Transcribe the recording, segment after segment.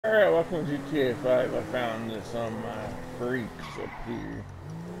Alright, welcome to GTA 5. I found this on my freaks up here.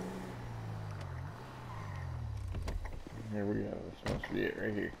 Here we go. This must be it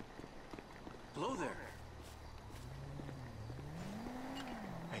right here. Hello there.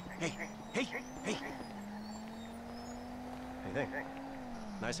 Hey. Hey there.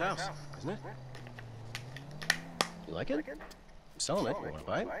 Nice house, isn't it? You like it? I'm selling it. You want to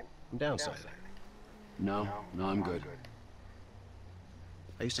buy it? I'm downsizing. No, I'm good.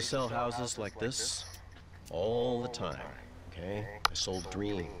 I used to sell houses like this all the time, okay? I sold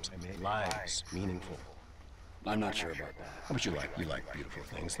dreams. I made lives meaningful. I'm not sure about that. But you like beautiful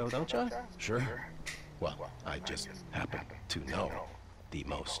things, though, don't you? Sure. Well, I just happen to know the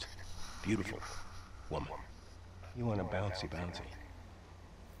most beautiful woman. You want a bouncy.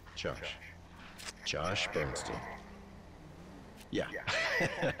 Josh Bernstein. Yeah.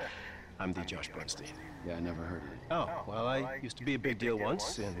 I'm the Josh Bernstein. Yeah, I never heard of it. Oh, well, I used to be a big deal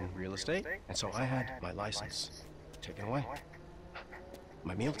once in real estate, and so I had my license taken away.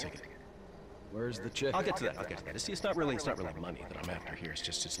 My meal ticket. Where's the chick? I'll get to that. See, it's not really money that I'm after here.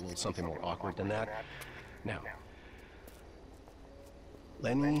 It's a little something more awkward than that. Now,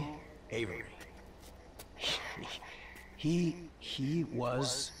 Lenny Avery. He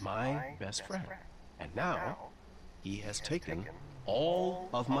was my best friend. And now, he has taken all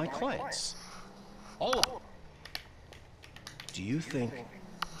of my clients. All of them. Do you think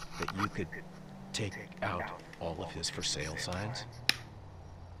that you could take out all of his for sale signs?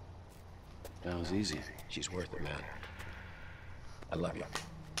 Sounds easy. She's worth it, man. I love you.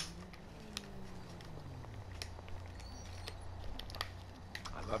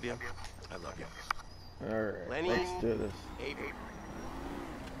 I love you. I love you. Alright, Lenny let's do this. Avery.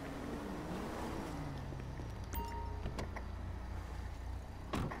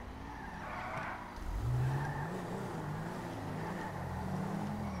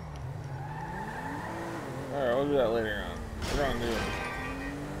 Alright, we'll do that later on. We're gonna do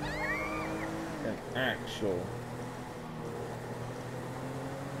an actual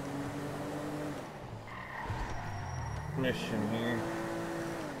mission here.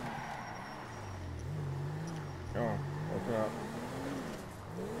 Come on, open up.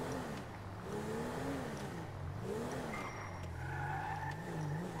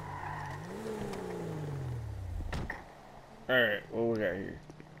 Alright, what we got here?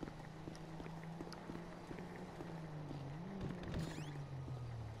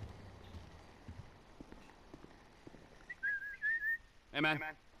 Hey, man.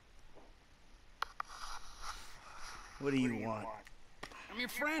 What do you want? I'm your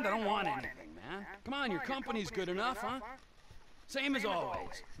friend. I don't want anything, man. Come on, your company's good enough, huh? Same as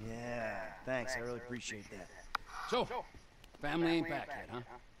always. Yeah, thanks. I really appreciate that. So, family ain't back yet, huh?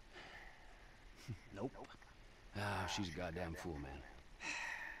 Nope. Ah, she's a goddamn fool, man.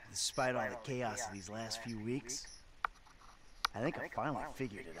 Despite all the chaos of these last few weeks, I think I finally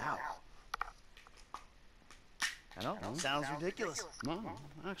figured it out. I know, it sounds ridiculous. No,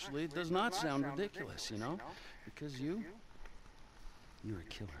 actually, it does not sound ridiculous, you know? Because you're a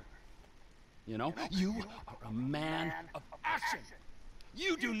killer. You know? You are a man of action.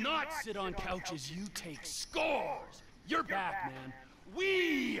 You do not sit on couches, you take scores. You're back, man.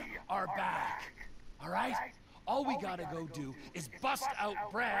 We are back. All right? All we gotta go do is bust out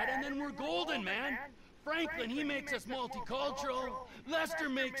Brad, and then we're golden, man. Franklin, he makes us multicultural. Lester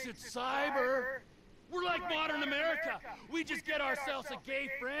makes it cyber. We're like modern America. We just get ourselves a gay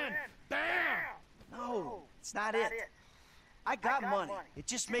friend. Bam! No, it's not it. I got money. It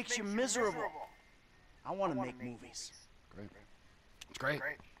just makes you miserable. I want to make movies. Great. It's great.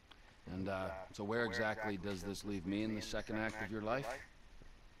 And, so where exactly does this leave me in the second act of your life?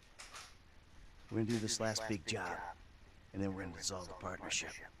 We're gonna do this last big job, and then we're gonna dissolve the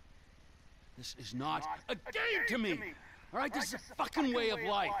partnership. This is not a game to me! Alright, this is a fucking way of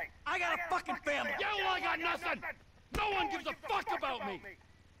life. I got a fucking family! Yeah, well, I got nothing! No one gives a fuck about me!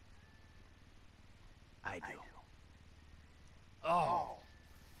 I do. Oh.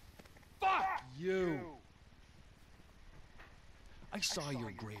 Fuck you! I saw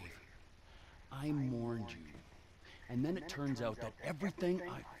your grave. I mourned you. And then it turns out that everything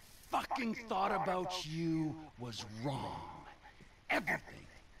I fucking thought about you was wrong. Everything.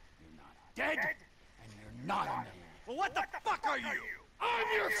 You're not dead, and you're not a man. Well, what the fuck are you? I'm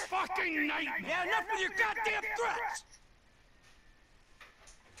your fucking nightmare! Yeah, enough with your goddamn threats!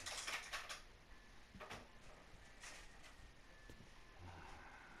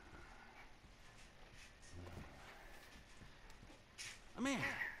 Man,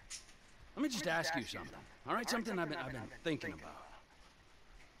 let me just ask you something. All right, something I've been thinking about.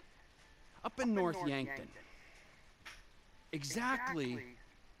 Up in North Yankton, exactly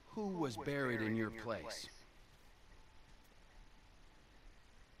Who was buried in your place?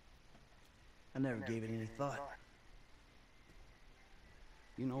 I never gave it any thought.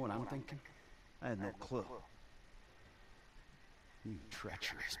 You know what I'm thinking? I had no clue. You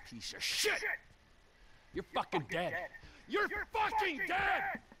treacherous piece of shit! You're fucking dead! You're fucking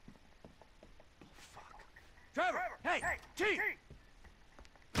dead! Oh, fuck. Trevor! Hey! T!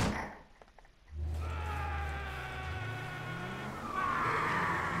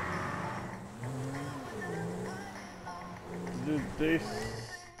 Did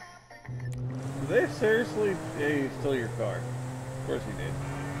they seriously steal your car? Of course he did.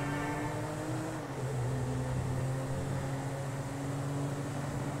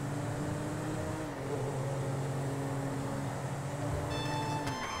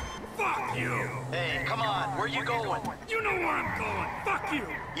 Fuck you! Hey, come on, where you going? You know where I'm going! Fuck you!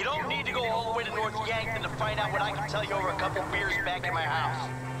 You don't need to go all the way to North Yankton to find out what I can tell you over a couple beers back at my house.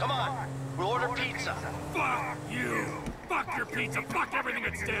 Come on, we'll order pizza. Fuck you! Fuck your pizza! Fuck everything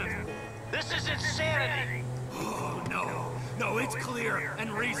it stands for! This is insanity! Oh, no. No, it's clear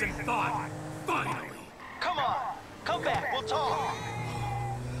and reasoned thought. Finally! Come on, come back, we'll talk.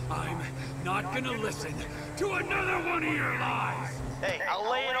 I'm not gonna listen to another one of your lies! Hey,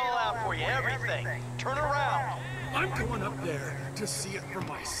 I'll lay it all out for you, everything. Turn around. I'm going up there to see it for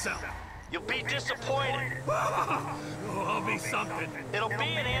myself. You'll be disappointed. Oh, I'll be something. It'll be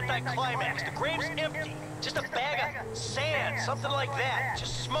an anticlimax. The grave's empty. Just a bag of sand, something like that.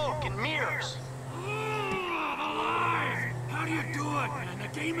 Just smoke and mirrors. Oh, the lies! How do you do it, man?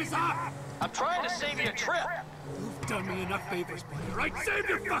 The game is up. I'm trying to save you a trip. You've done me enough favors, buddy, right? Save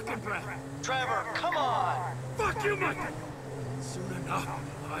your fucking breath. Trevor, come on. Fuck you, Michael. Soon enough,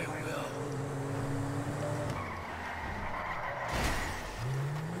 I will.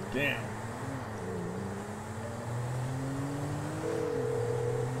 Damn.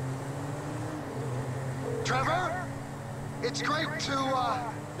 Trevor? It's great to,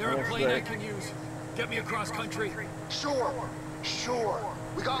 There's a plane I can use. Get me across country. Sure.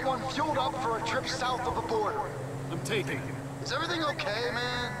 We got one fueled up for a trip south of the border. I'm taking it. Is everything okay,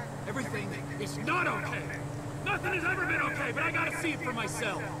 man? Everything is not okay. Nothing has ever been okay, but I gotta see it for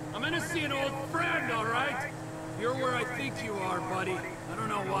myself. I'm gonna see an old friend, all right? You're where I think you are, buddy. I don't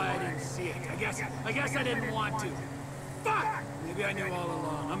know why I didn't see it. I guess I didn't want to. Fuck! Maybe I knew all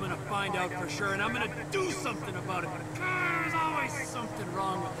along. I'm gonna find out for sure, and I'm gonna do something about it. There's always something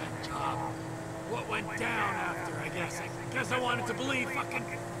wrong with that job. What went down after, I guess. I guess I wanted to believe fucking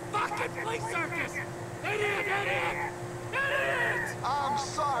police circus! Idiot! I'm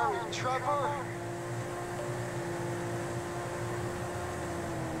sorry, Trevor.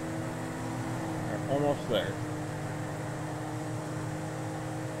 We're almost there.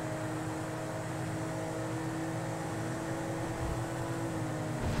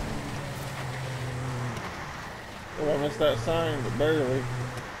 Oh, I missed that sign, but barely.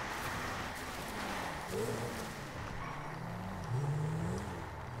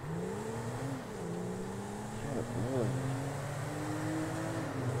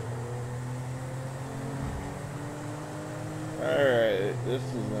 Alright, this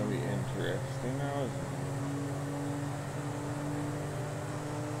is gonna be interesting now, isn't it?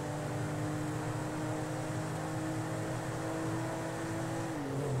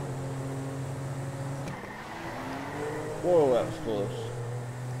 Whoa, that was close.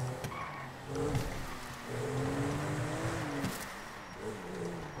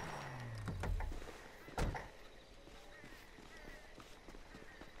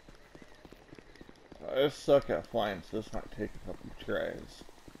 I just suck at flying, so this might take a couple tries.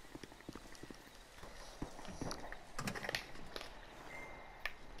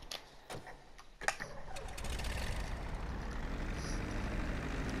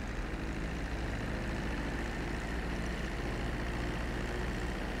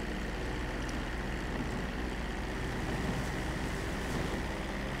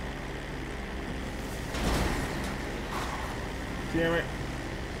 Damn it.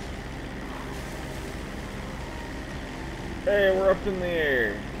 Hey, we're up in the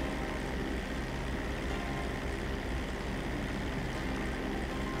air.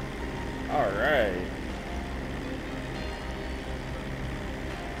 Alright.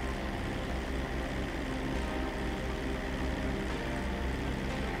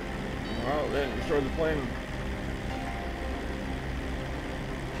 Well, they didn't destroy the plane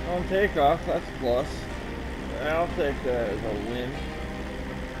on takeoff. That's a plus. I'll take that as a win.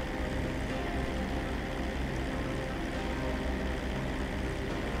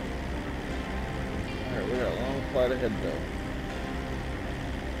 Alright, we got a long flight ahead though.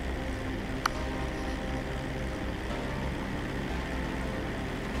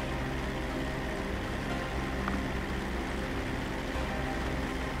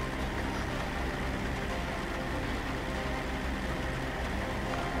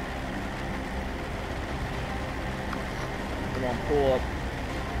 Come on, pull up.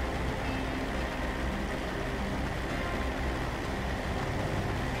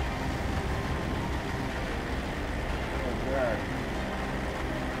 Oh, God.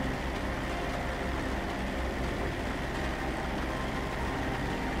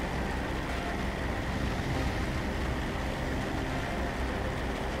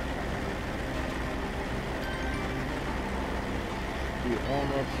 You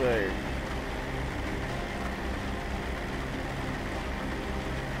almost saved.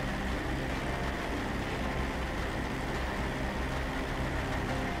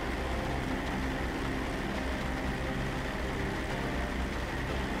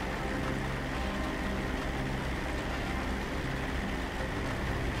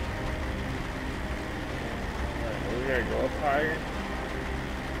 We gotta go up higher.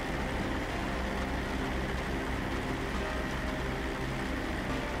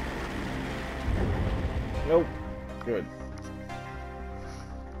 Nope. Good.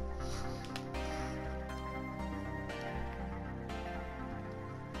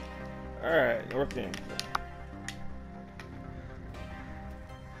 Alright, North Yankton.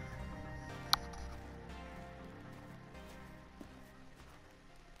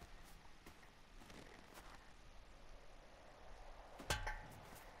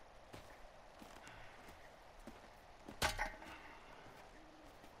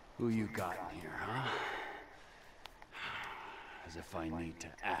 Who you got in here, huh? As if I need to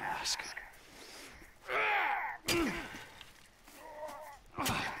ask.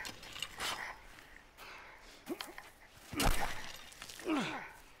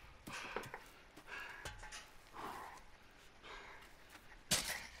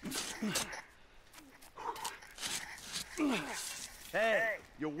 Hey,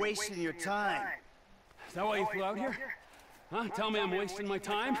 you're wasting your time. Is that why you flew out here? Huh? Tell me I'm wasting my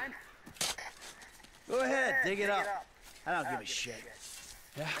time? Go ahead, dig it up. I don't give a shit.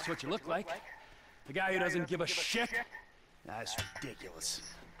 Yeah, that's what you look like. The guy who doesn't give a shit. That's ridiculous.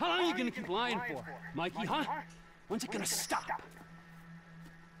 How long are you gonna keep lying for, Mikey, huh? When's it gonna stop?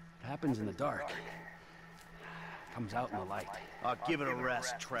 What happens in the dark comes out in the light. I'll give it a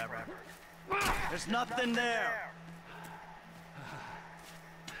rest, Trevor. There's nothing there.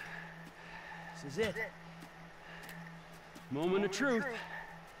 This is it. Moment of truth.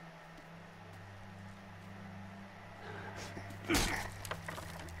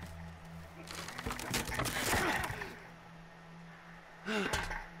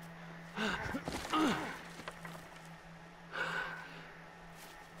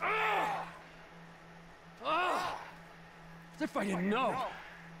 As if I didn't know.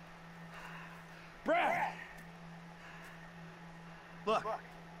 Brad! Look,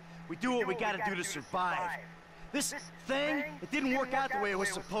 we do what we gotta do to survive. This thing, it didn't work out the way it was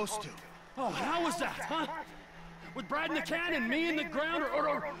supposed to. Oh, how was that, huh? With Brad in the can and me in the ground,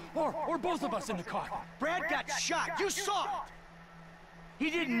 or both of us in the car? Brad got shot. You saw it. He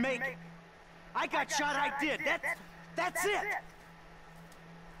didn't make it. I got shot. I did. That's it.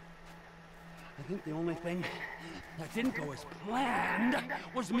 I think the only thing that didn't go as planned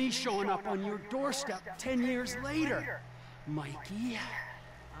was me showing up on your doorstep 10 years later. Mikey,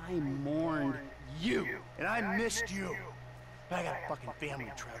 I mourned you. And I missed you. But I got a fucking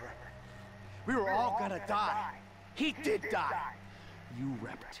family, Trevor. We were all gonna die. He did die. You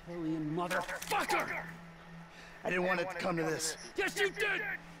reptilian motherfucker! I didn't want it to come to this. Yes, you did!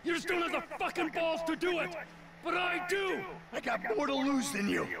 You just don't have the fucking balls to do it! But I do! I got more to lose than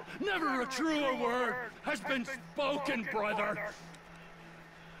you. Never a truer word has been spoken, brother!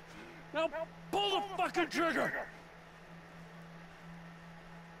 Now, pull the fucking trigger!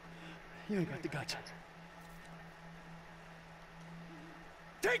 You ain't got the guts.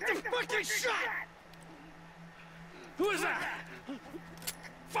 Take the fucking shot! Who is that?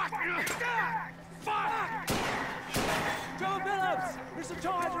 Fuck! Fuck! Joe Phillips! Mr.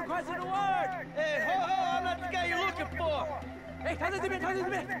 Joe has requested a word! Hey, ho, I'm not the guy you're looking for. Hey, tie this a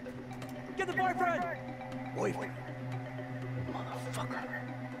minute! Get the boyfriend! Boyfriend? Motherfucker.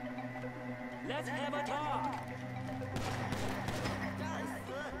 Let's have a talk!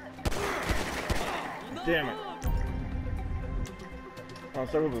 Damn it. Oh,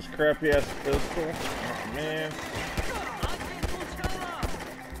 so with this crappy ass pistol. Oh man.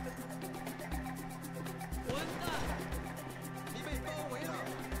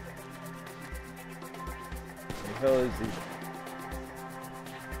 Where the hell is he?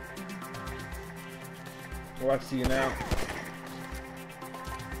 Oh, I see you now.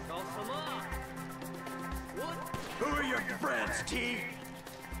 Who are your friends, T?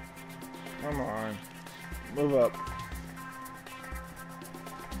 Come on. Move up.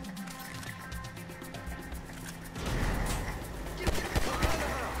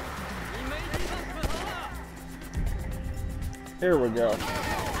 Here we go. You're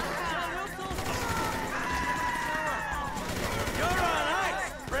on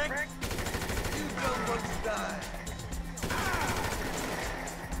ice, prick! You don't want to die.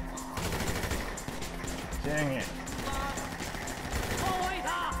 Dang it.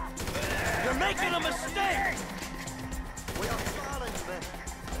 You're making a mistake! We are following them.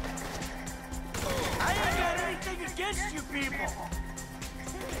 I ain't got anything against you people!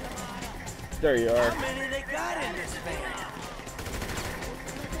 There you are. How many they got in this band?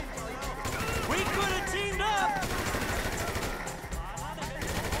 We could have teamed up!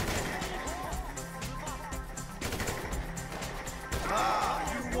 Ah,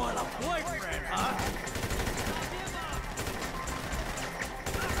 you want a boyfriend, huh?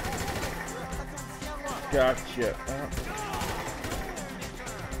 Gotcha.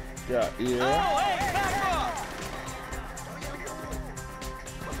 Got you. Oh, hey, back off!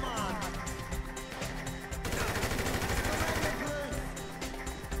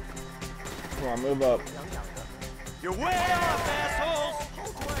 Come on, move up. You're way off, assholes!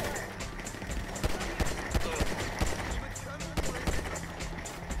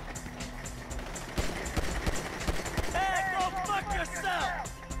 Hey, go fuck yourself!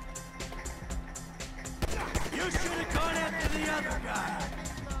 You should have gone after the other guy.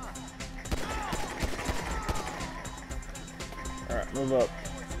 Alright, move up.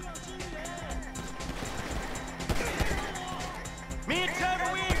 Me and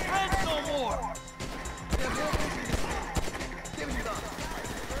Trever, we ain't friends no more!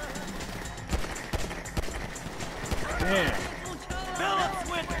 Damn. Phillips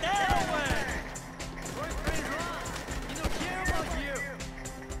went that way!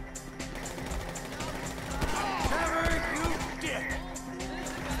 Trever, you dick!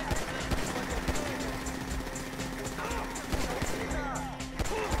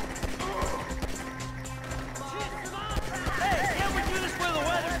 Hey, can't we do this where the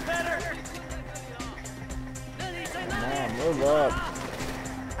weather's better? Come on, move up.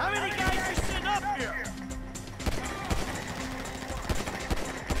 How many guys are sitting up here?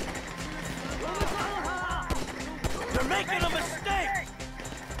 You're making a mistake!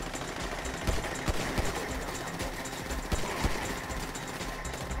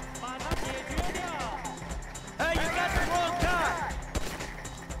 Hey, you got the wrong guy!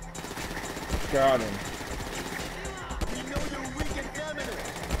 Got him. We know you're weak and feminine.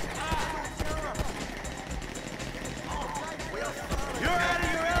 You're out of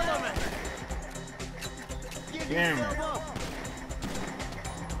your element! Damn it.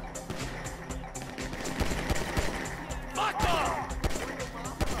 Fuck off!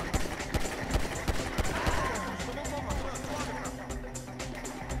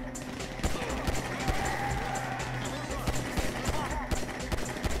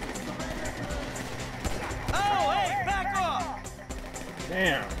 Oh, hey, back off!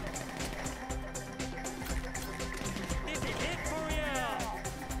 Damn.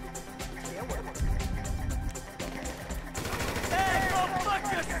 Hey, go fuck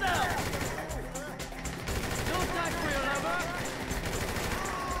yourself! Don't die for your lover!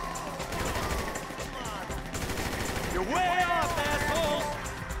 You're way off, assholes!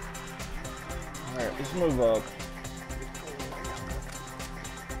 Alright, let's move up.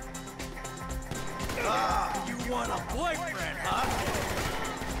 Ah, you want a boyfriend, huh?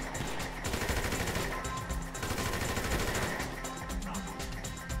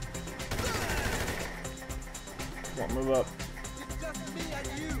 Come on, move up.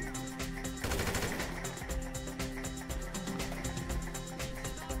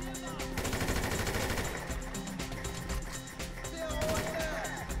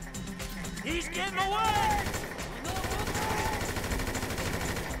 He's getting away!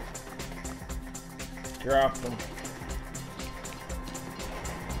 Drop them.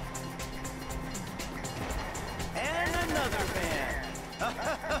 And another man.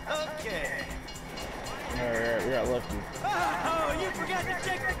 Okay. Alright, we got lucky. Oh, you forgot to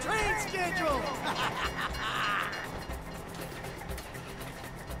check the train schedule!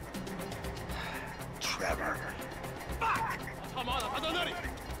 Trever.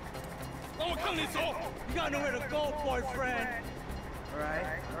 You got nowhere to go, boyfriend. All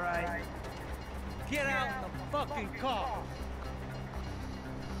right. Get out the fucking car.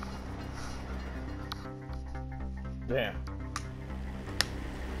 Damn.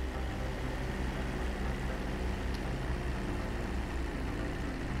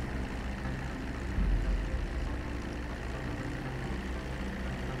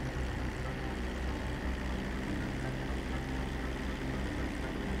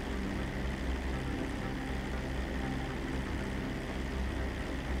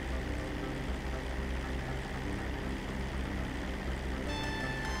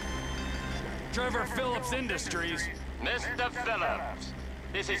 Trever Phillips Industries. Mr. Phillips,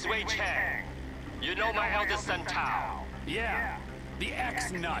 this is Wei Chang. You know my eldest son, Tao. Yeah, the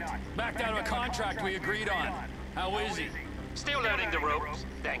ex-nut. Backed out of a contract we agreed on. How is he? Still learning the ropes,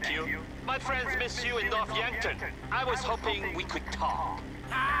 thank you. My friends miss you in North Yankton. I was hoping we could talk.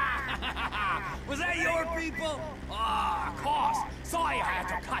 Was that your people? Ah, of course. Sorry I had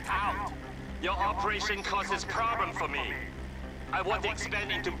to cut out. Your operation causes problem for me. I want to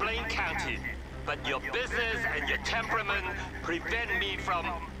expand into Blaine County, but your business and your temperament prevent me from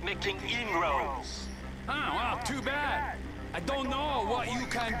making inroads. Oh, well, too bad. I don't know what you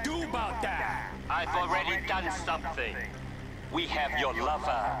can do about that. I've already done something. We have your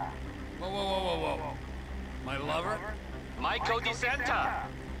lover. Whoa, whoa, whoa, whoa, whoa. My lover? Michael DeSanta.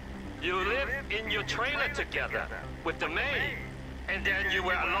 You live in your trailer together with the maid, and then you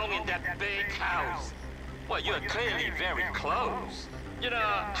were alone in that big house. Well, you're clearly very close. You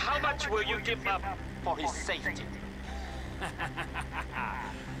know, how much will you give up for his safety?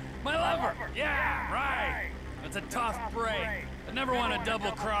 My lover! Yeah, right! It's a tough break. I never want to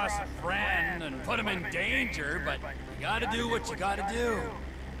double-cross a friend and put him in danger, but you gotta do what you gotta do.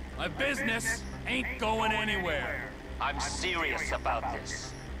 My business ain't going anywhere. I'm serious about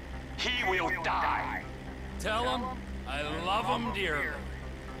this. He will die. Tell him I love him dearly.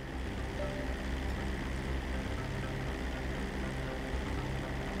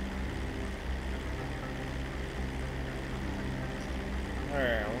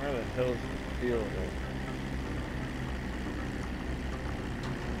 Alright, where the hell's the deal with it?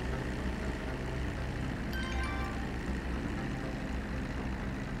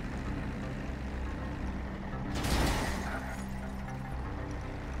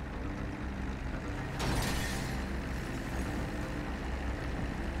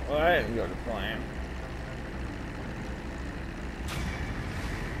 Well, I didn't go to plan.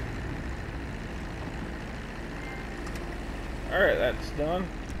 Alright, that's done.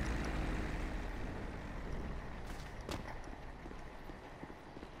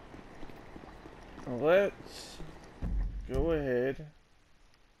 Let's go ahead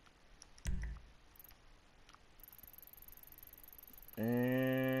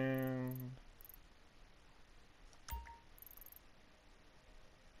and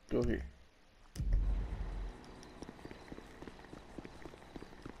go here.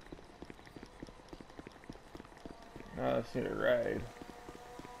 Now let's need a ride.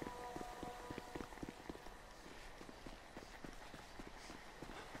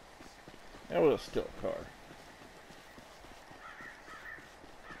 That was still a car.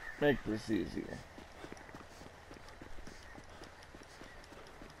 Make this easier.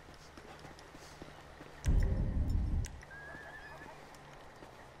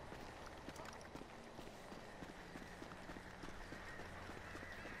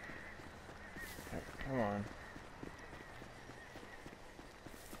 Come on.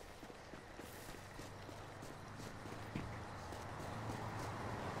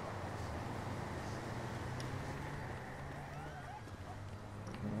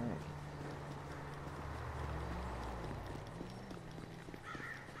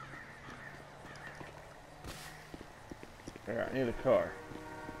 There, I need a car.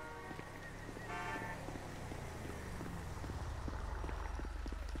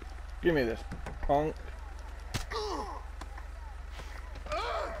 Give me this, punk.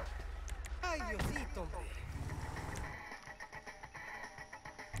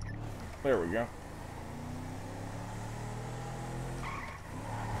 There we go.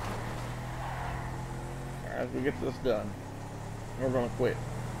 As we get this done, we're gonna quit.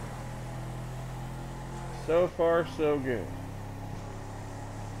 So far, so good.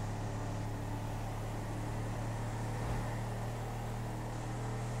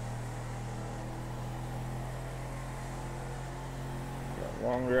 Got a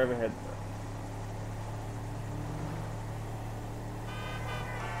long drive ahead.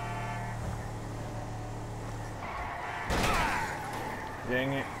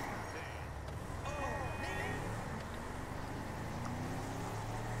 Dang it.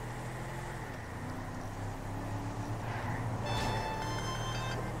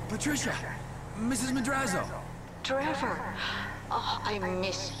 Patricia! Mrs. Madrazo! Trever! Oh, I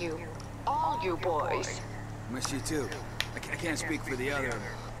miss you. All you boys. Miss you too. I can't speak for the other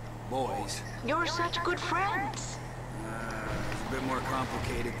boys. You're such good friends. It's a bit more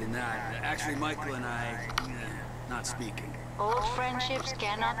complicated than that. Actually, Michael and I, not speaking. Old friendships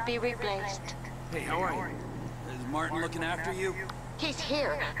cannot be replaced. Hey, how are you? Is Martin looking after you? He's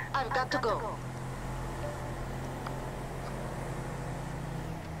here. I've got to go.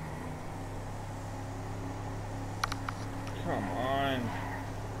 Come on.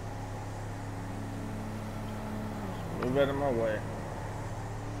 Move out of my way.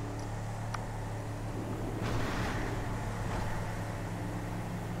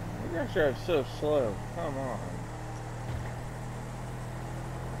 You guys drive so slow. Come on.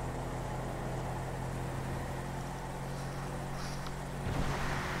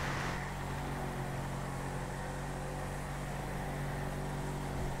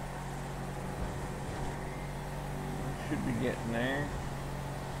 Should be getting there.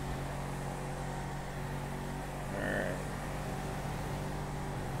 Alright.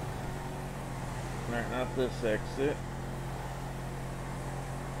 Alright, not this exit.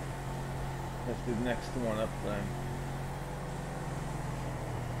 Let's do the next one up then.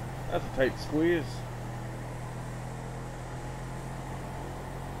 That's a tight squeeze.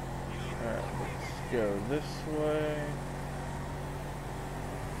 Alright, let's go this way.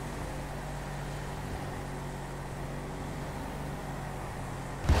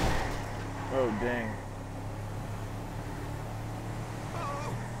 Oh, dang.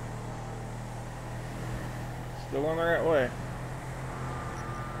 Still on the right way.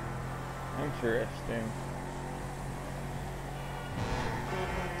 Interesting.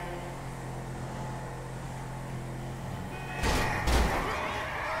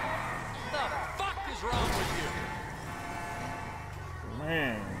 What the fuck is wrong with you?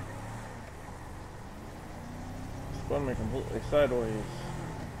 Man. Spun me completely sideways.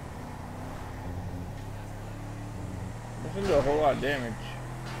 This didn't do a whole lot of damage.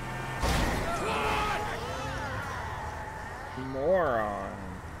 Moron.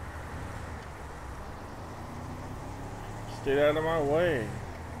 Stay out of my way.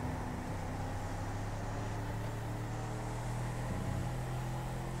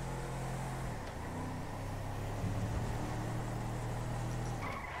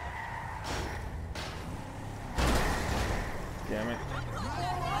 Damn it.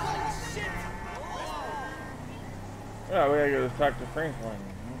 Oh, we gotta go talk to Franklin.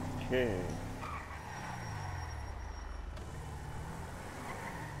 Okay.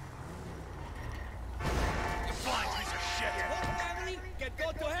 You blind piece of shit! Whole family can go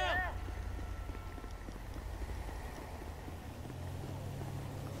to hell!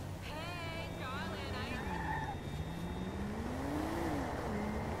 Hey, darling,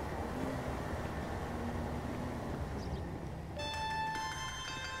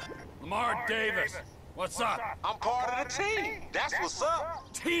 Lamar Davis, what's up? I'm part of the team. That's what's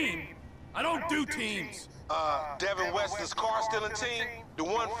up. Team? I don't do teams. Devin Weston's car stealing team? The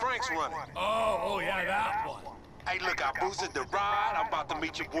one Frank's running. Oh, yeah, that one. Hey, look, I boosted the ride. I'm about to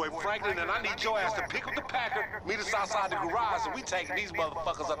meet your boy Franklin, and I need your ass to pick up the Packard, meet us outside the garage, and we taking these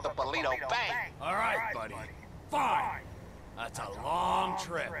motherfuckers up to Polito Bay. All right, buddy. Fine. That's a long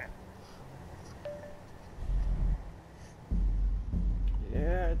trip.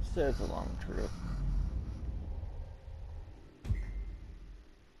 Yeah, it says a long trip.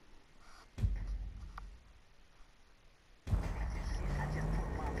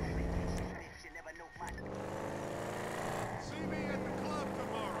 See me at the club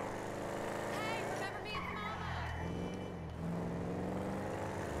tomorrow. Hey, remember me and Mama.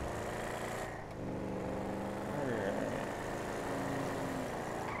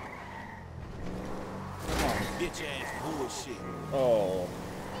 Bitch ass bullshit. Oh.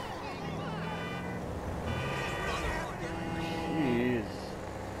 Jeez.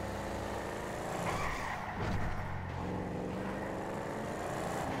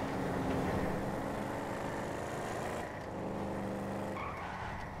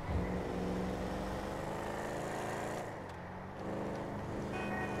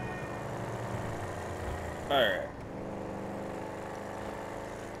 Alright.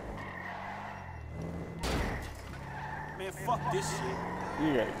 Man, fuck this shit. You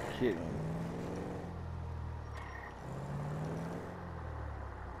gotta be kidding me.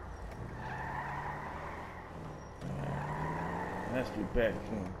 Let's get back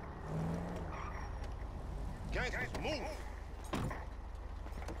to him. Gangsters, move.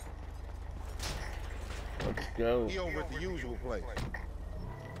 Let's go. He over at the usual place.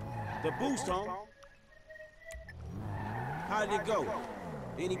 The boost, home. How did it go?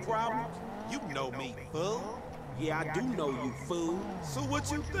 Any problems? You know me, fool. Yeah, I do know you, fool. So what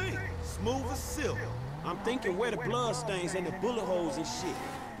you think? Smooth as silk. I'm thinking where the blood stains and the bullet holes and shit.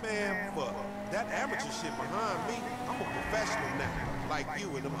 Man, fuck. That amateur shit behind me, I'm a professional now. Like you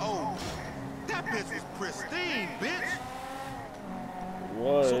and them old. That bitch was pristine, bitch.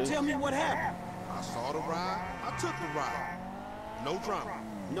 Was. So tell me what happened. I saw the ride. I took the ride. No drama.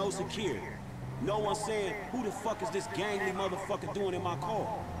 No security. No one saying, who the fuck is this gangly motherfucker doing in my car?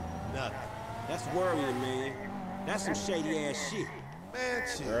 Nothing. That's worrying, man. That's some shady ass shit. Man,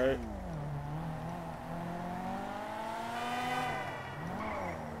 shit. Right.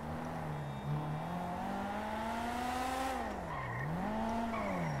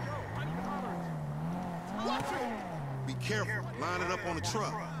 Be careful, line it up on the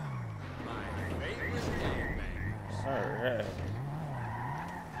truck. My favorite gangbangers. Alright.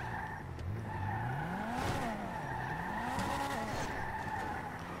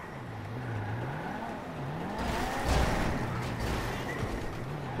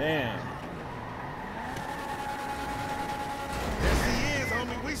 Damn. Yes, he is,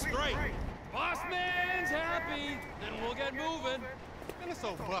 homie. We straight. Boss man's happy, then we'll get moving. Man, this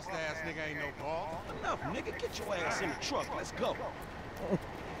old bust-ass nigga ain't no boss. Enough, nigga. Get your ass in the truck. Let's go.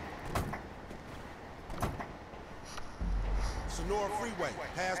 Sonora Freeway,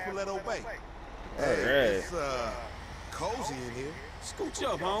 past Paleto Bay. Hey, it's, cozy in here. Scooch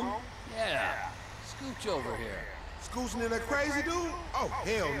up, homie. Yeah, scooch over here. Scooching in that crazy dude? Oh,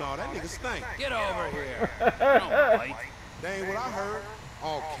 hell no, that nigga stink. Get over here. Don't bite. That ain't what I heard.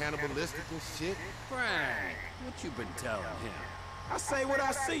 All cannibalistic and shit. Frank, what you been telling him? I say what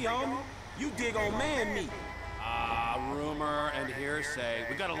I see, homie. You dig on man meat. Rumor and hearsay.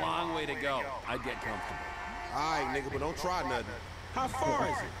 We got a long way to go. I'd get comfortable. All right, nigga, but don't try nothing. How far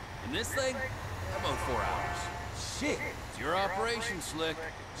is it? In this thing, about 4 hours. Shit. It's your operation, Slick.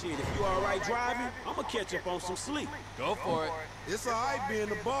 Shit, if you all right driving, I'ma catch up on some sleep. Go for it. It's all right being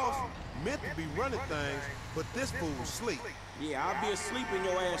the boss. Meant to be running things, but this fool's sleep. Yeah, I'll be asleep and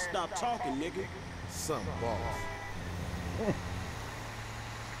your ass stop talking, nigga. Some boss.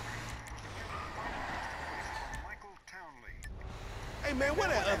 Hey, man, where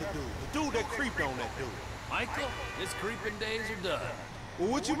that other dude? The dude that creeped on that dude. Michael, his creeping days are done. Well,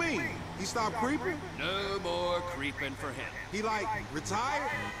 what you mean? He stopped creeping? No more creeping for him. He, like,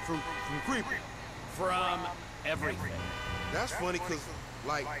 retired from creeping? From everything. That's funny, because,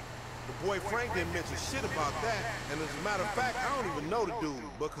 like, the boy Frank didn't mention shit about that. And as a matter of fact, I don't even know the dude.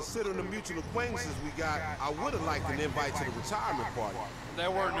 But considering the mutual acquaintances we got, I would have liked an invite to the retirement party. There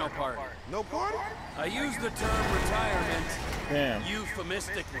weren't no party. No party? I used the term retirement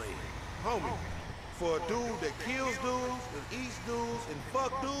euphemistically. Homie, for a dude that kills dudes and eats dudes and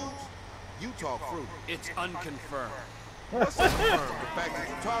fuck dudes, you talk fruity. It's unconfirmed. What's unconfirmed? The fact that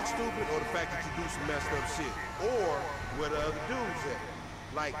you talk stupid or the fact that you do some messed up shit? Or where the other dude's at?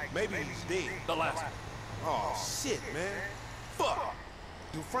 Like, maybe he's dead. The last one. Oh, shit, man. Fuck.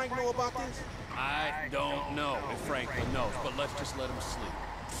 Do Frank know about this? I don't know if Franklin knows, but let's just let him sleep.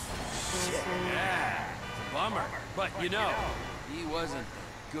 Shit. Yeah, it's a bummer. But, you know, he wasn't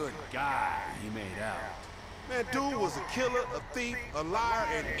the good guy he made out. Man, dude was a killer, a thief, a liar,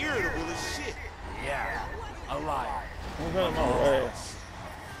 and irritable as shit. Yeah, a liar.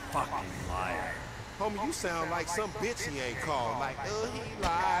 Fucking liar. Homie, you sound like some bitch he ain't called. Like, he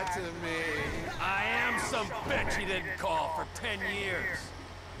lied to me. I am some bitch he didn't call for 10 years.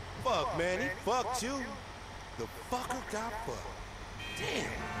 Fuck, man, he fucked you. The fucker got fucked. Damn,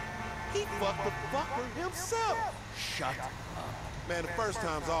 he fucked the fucker himself. Shut up. Man, the first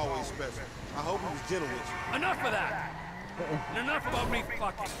time's always special. I hope he was gentle with you. Enough of that. And enough about me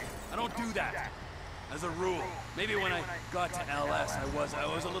fucking. I don't do that. As a rule. Maybe when I got to LS, I was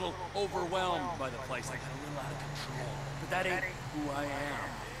a little overwhelmed by the place. I got a little out of control. But that ain't who I am,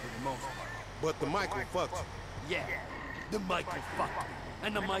 for the most part. But the Michael fucked you. Yeah, the Michael fucked me.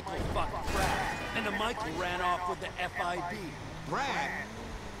 And the Michael fucked Brad. And the Michael ran off with the FIB. Brad?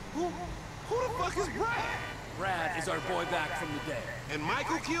 Who the fuck is Brad? Brad is our boy back from the dead. And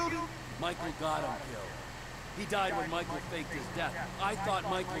Michael killed him? Michael got him killed. He died when Michael faked his death. I thought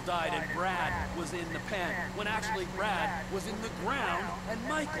Michael died and Brad was in the pen, when actually Brad was in the ground and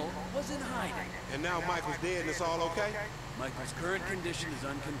Michael was in hiding. And now Michael's dead and it's all okay? Michael's current condition is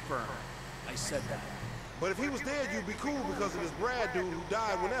unconfirmed. I said that. But if he was dead, you'd be cool because of this Brad dude who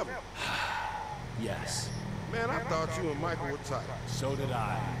died whenever. Yes. Man, I thought you and Michael were tight. So did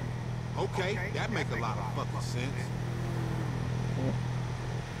I. Okay, that makes a lot of fucking sense.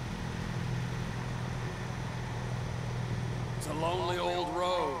 It's a lonely old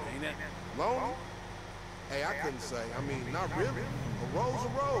road, ain't it? Lonely? Hey, I couldn't say. I mean, not really. A road's a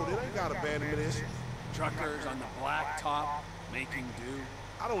road. It ain't got abandonment issues. Truckers on the black top, making do.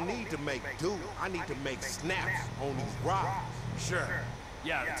 I don't need to make do. I need to make snaps on these rides. Sure.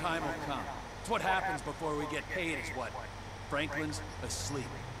 Yeah, the time will come. It's what happens before we get paid is what? Franklin's asleep.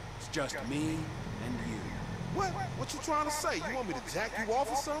 It's just me and you. What? What you trying to say? You want me to jack you off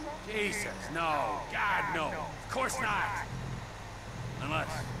or something? Jesus, no. God, no. Of course not. Unless...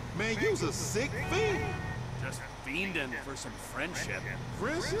 Man, you's a sick fiend. Just fiending for some friendship.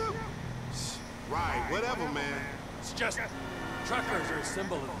 Friendship? Right, whatever, man. It's just... truckers are a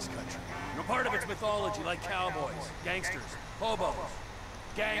symbol of this country. You know, part of its mythology, like cowboys, gangsters, hobos,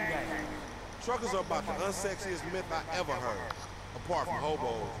 gang. Truckers are about the unsexiest myth I ever heard. Apart from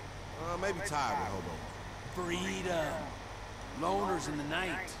hobos. Maybe tired with hobos. Freedom. Loners in the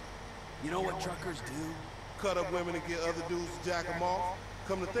night. You know what truckers do? Cut up women and get other dudes to jack them off.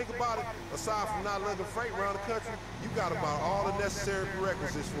 Come to think about it, aside from not lugging freight around the country, you got about all the necessary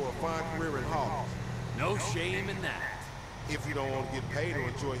prerequisites for a fine career in haulage. No shame in that. If you don't want to get paid or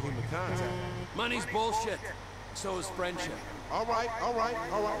enjoy human contact. Money's bullshit. So is friendship. All right.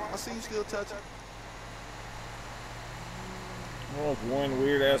 I see you still touching. Well, it's one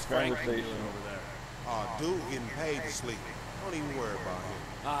weird ass conversation. Over there. Oh, dude getting paid to sleep. Don't even worry about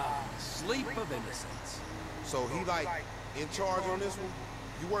him. Sleep of innocence. So he like in charge on this one?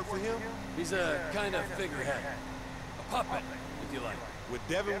 You work for him? He's a kind of figurehead. A puppet, if you like. With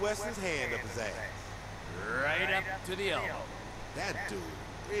Devin Weston's hand up his ass. Right up to the elbow. That dude,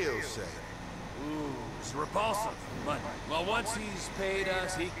 real shady. Ooh, it's repulsive. But, well, once he's paid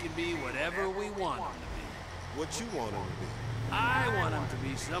us, he can be whatever we want him to be. What you want him to be? I want him to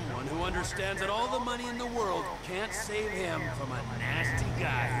be someone who understands that all the money in the world can't save him from a nasty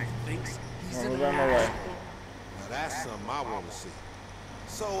guy who thinks he's an asshole. Now that's something I want to see.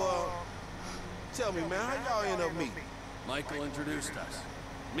 So, tell me, man, how y'all end up meeting? Michael introduced us.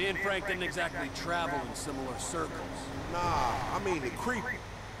 Me and Frank didn't exactly travel in similar circles. Nah, I mean the creep.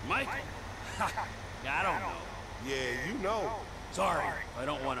 Michael? I don't know. Yeah, you know. Sorry, I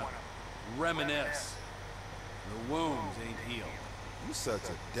don't want to reminisce. The wounds ain't healed. You such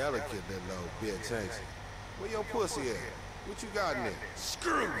a delicate little bitch, ain't you? Where your pussy at? What you got in there?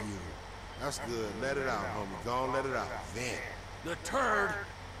 Screw you. That's good. Let it out, homie. Go on, let it out. Vent. The turd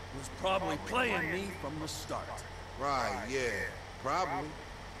was probably playing me from the start. Right, yeah. Probably.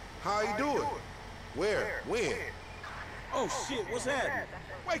 How you do it? Where? When? Oh shit, what's happening?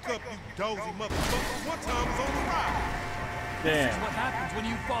 Wake up, you dozy motherfucker. One time was on the ride. This is what happens when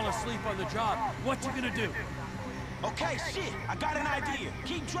you fall asleep on the job. What you gonna do? Okay, shit, I got an idea.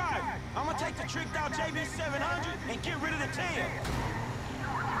 Keep driving. I'm gonna take the tricked out JB 700 and get rid of the tail.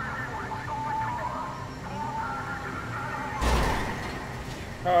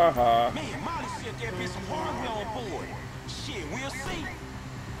 Man, Molly said there'd be some hardware on board. Shit, we'll see.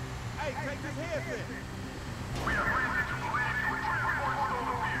 Hey, take this headset.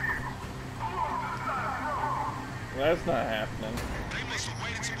 That's not happening. They must have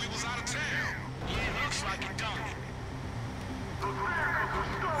waited till we was out of town. Yeah, looks like it, don't it?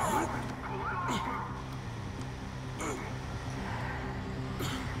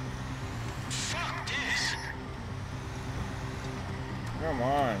 Fuck this. Come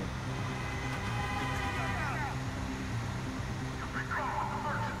on.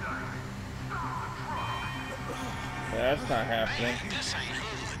 That's not happening. This ain't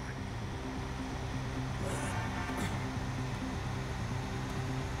hood.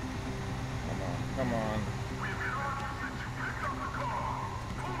 Come on.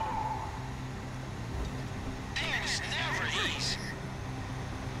 Damn, it's never easy.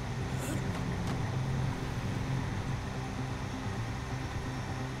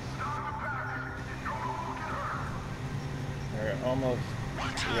 We're almost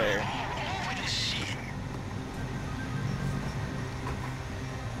there. Over this shit.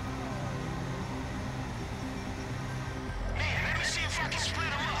 Man, let me see if I can split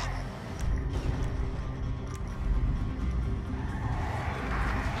them up.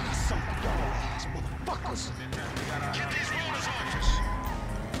 Motherfuckers. Get these rollers off us.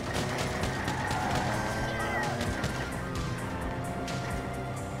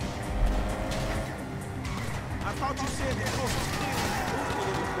 I thought you said the coast was clear.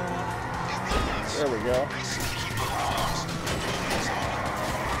 There we go.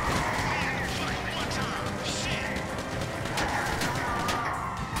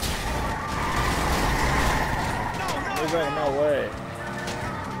 There's ain't no way.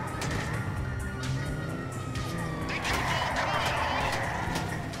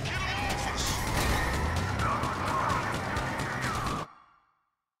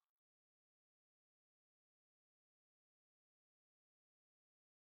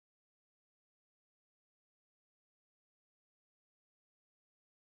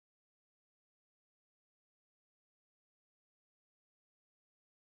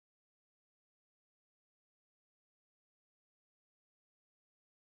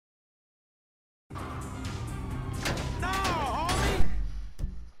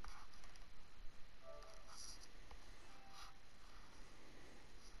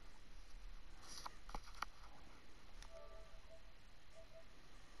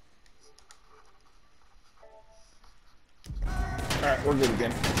 Alright, we're good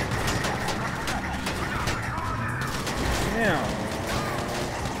again. Now.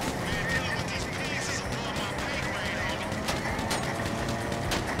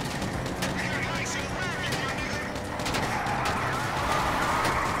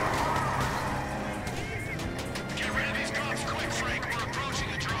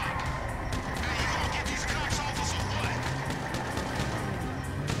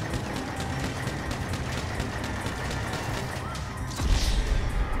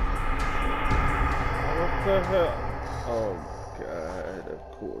 the hell? Oh god, of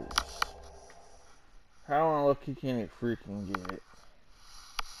course. How unlucky can it freaking get?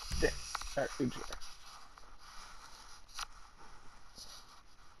 Damn. Alright, good try.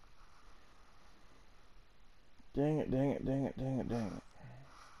 Dang it, dang it, dang it, dang it, dang it.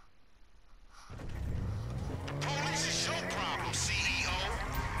 Police is your problem, CEO.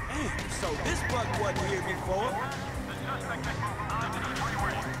 Damn, so this buck wasn't here before.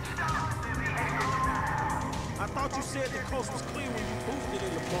 I thought you said the coast was clear when you boosted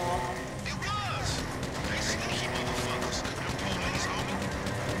in the bar. It was. They sneaky motherfuckers. The police, homie.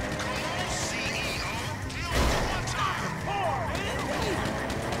 Come on, CEO. Kill me one time.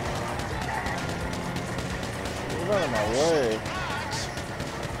 Get out of my way.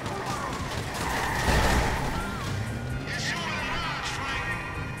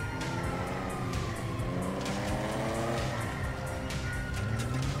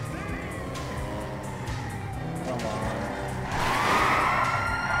 Come on.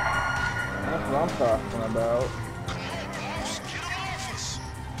 That's what I'm talking about. Come on, boss. Get him off us.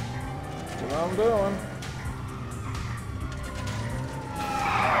 That's what I'm doing.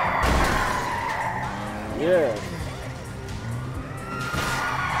 Yes.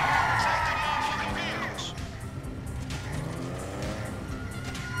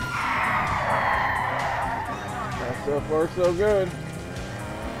 So far, so good.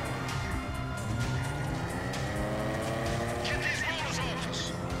 Get these rollers off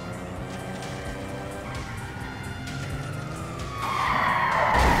us.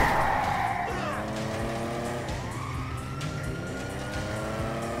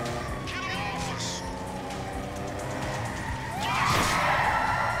 Get them off us.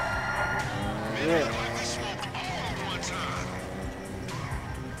 Man, Yeah. it look like we smoked all at one time.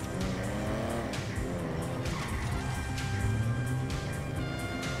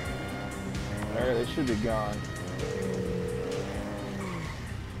 Alright, they should be gone.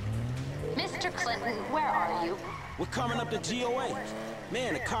 Mr. Clinton, where are you? We're coming up to GOA.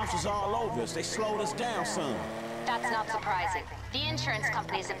 Man, the cops is all over us. They slowed us down some. That's not surprising. The insurance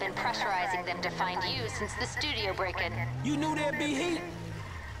companies have been pressurizing them to find you since the studio break-in. You knew there'd be heat?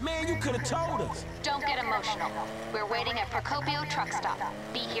 Man, you could have told us. Don't get emotional. We're waiting at Procopio truck stop.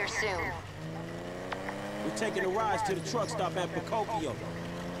 Be here soon. We're taking a ride to the truck stop at Procopio.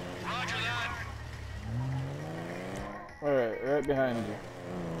 Roger that. Alright, right behind you.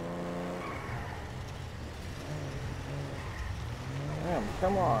 Damn,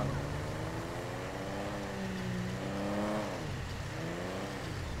 come on.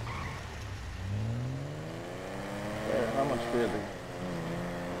 There, how much further?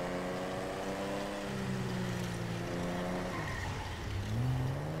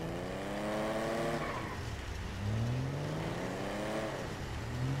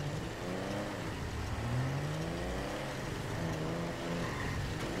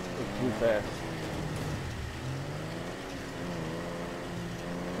 Too fast.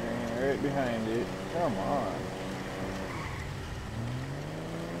 And right behind it. Come on.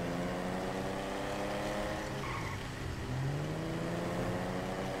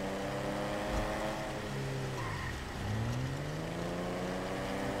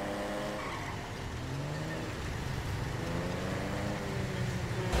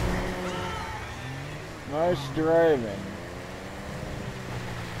 Nice driving.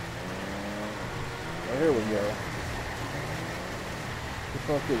 Oh, here we go. Let's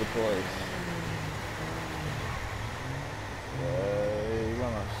go through the place. You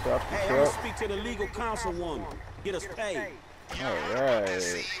wanna stop the Hey, I'm gonna truck? speak to the legal counsel woman. Get us paid. Alright.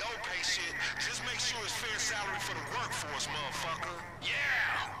 CEO pay shit. Just make sure it's fair salary for the workforce, motherfucker.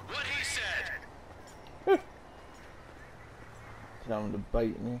 Yeah, what he said. Tell him to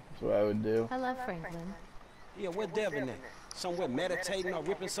bite me. That's what I would do. Hello, Franklin. Yeah, where Devin at? Somewhere meditating or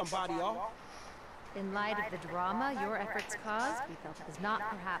ripping somebody off? In light of the drama your efforts caused, we felt it was not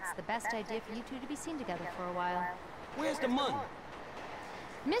perhaps the best idea for you two to be seen together for a while. Where's the money?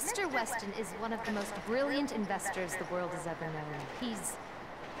 Mr. Weston is one of the most brilliant investors the world has ever known. He's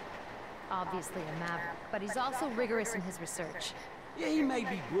obviously a maverick, but he's also rigorous in his research. Yeah, he may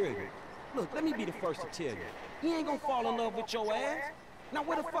be brilliant. Look, let me be the first to tell you. He ain't gonna fall in love with your ass. Now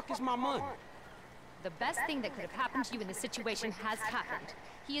where the fuck is my money? The best thing that could have happened to you in this situation has happened.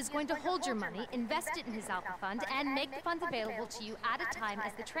 He is going to hold your money, invest it in his Alpha Fund, and make the funds available to you at a time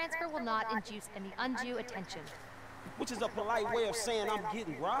as the transfer will not induce any undue attention. Which is a polite way of saying I'm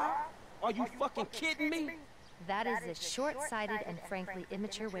getting robbed? Are you fucking kidding me? That is a short-sighted and frankly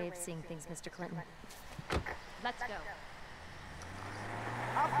immature way of seeing things, Mr. Clinton. Let's go.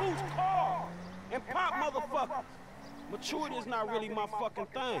 I boost cars and pop motherfuckers. Maturity is not really my fucking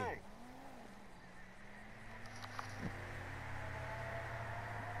thing.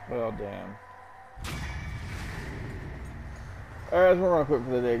 Well, damn. Alright, we're gonna quit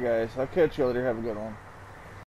for the day, guys. I'll catch you later. Have a good one.